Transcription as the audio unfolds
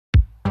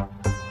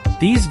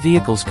These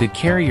vehicles could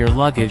carry your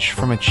luggage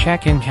from a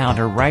check-in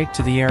counter right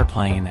to the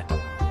airplane.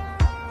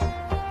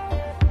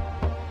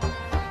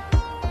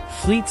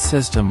 Fleet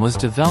system was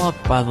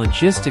developed by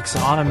logistics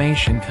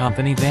automation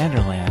company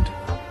Vanderland.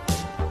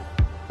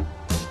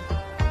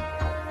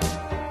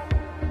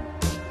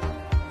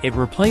 It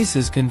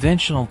replaces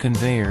conventional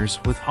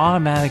conveyors with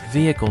automatic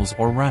vehicles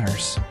or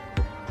runners,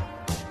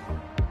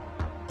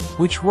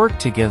 which work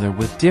together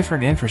with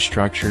different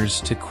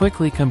infrastructures to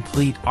quickly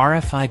complete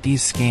RFID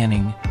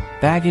scanning,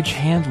 baggage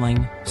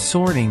handling,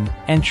 sorting,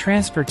 and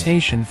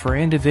transportation for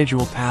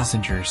individual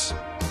passengers.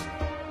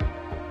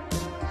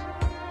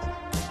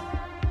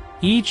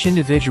 Each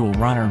individual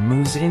runner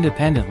moves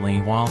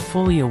independently while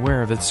fully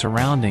aware of its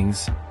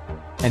surroundings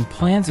and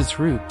plans its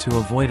route to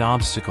avoid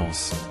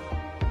obstacles.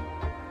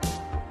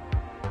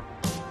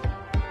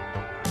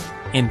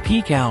 In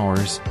peak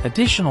hours,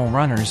 additional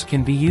runners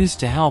can be used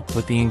to help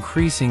with the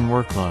increasing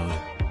workload.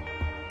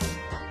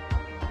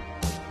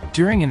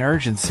 During an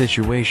urgent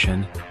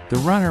situation, the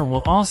runner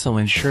will also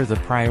ensure the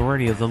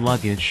priority of the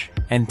luggage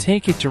and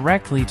take it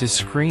directly to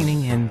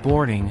screening and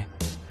boarding.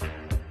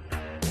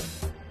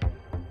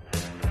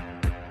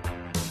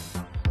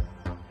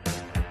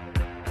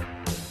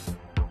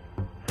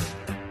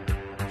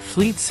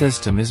 Fleet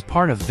system is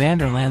part of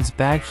Vanderland's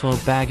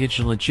Bagflow baggage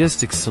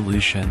logistics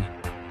solution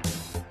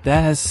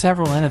that has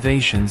several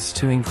innovations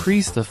to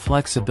increase the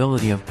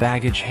flexibility of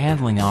baggage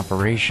handling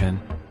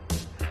operation.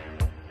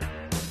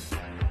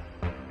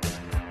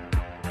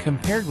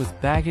 Compared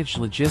with baggage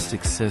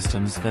logistics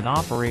systems that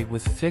operate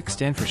with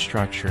fixed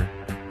infrastructure,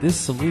 this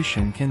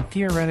solution can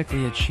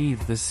theoretically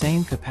achieve the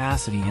same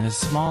capacity in a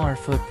smaller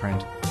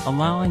footprint,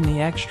 allowing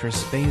the extra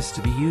space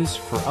to be used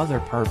for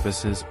other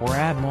purposes or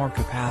add more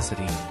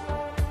capacity.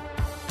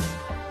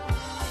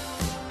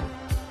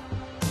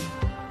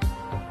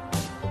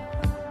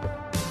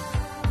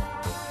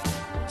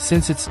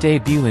 Since its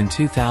debut in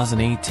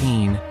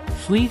 2018,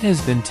 Fleet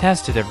has been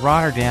tested at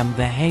Rotterdam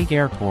The Hague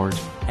Airport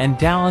and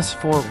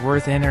Dallas-Fort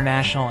Worth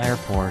International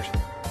Airport.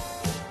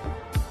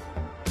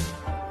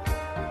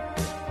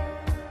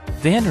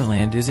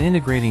 Vanderland is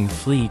integrating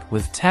Fleet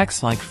with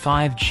techs like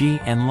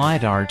 5G and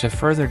LiDAR to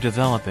further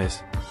develop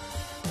it.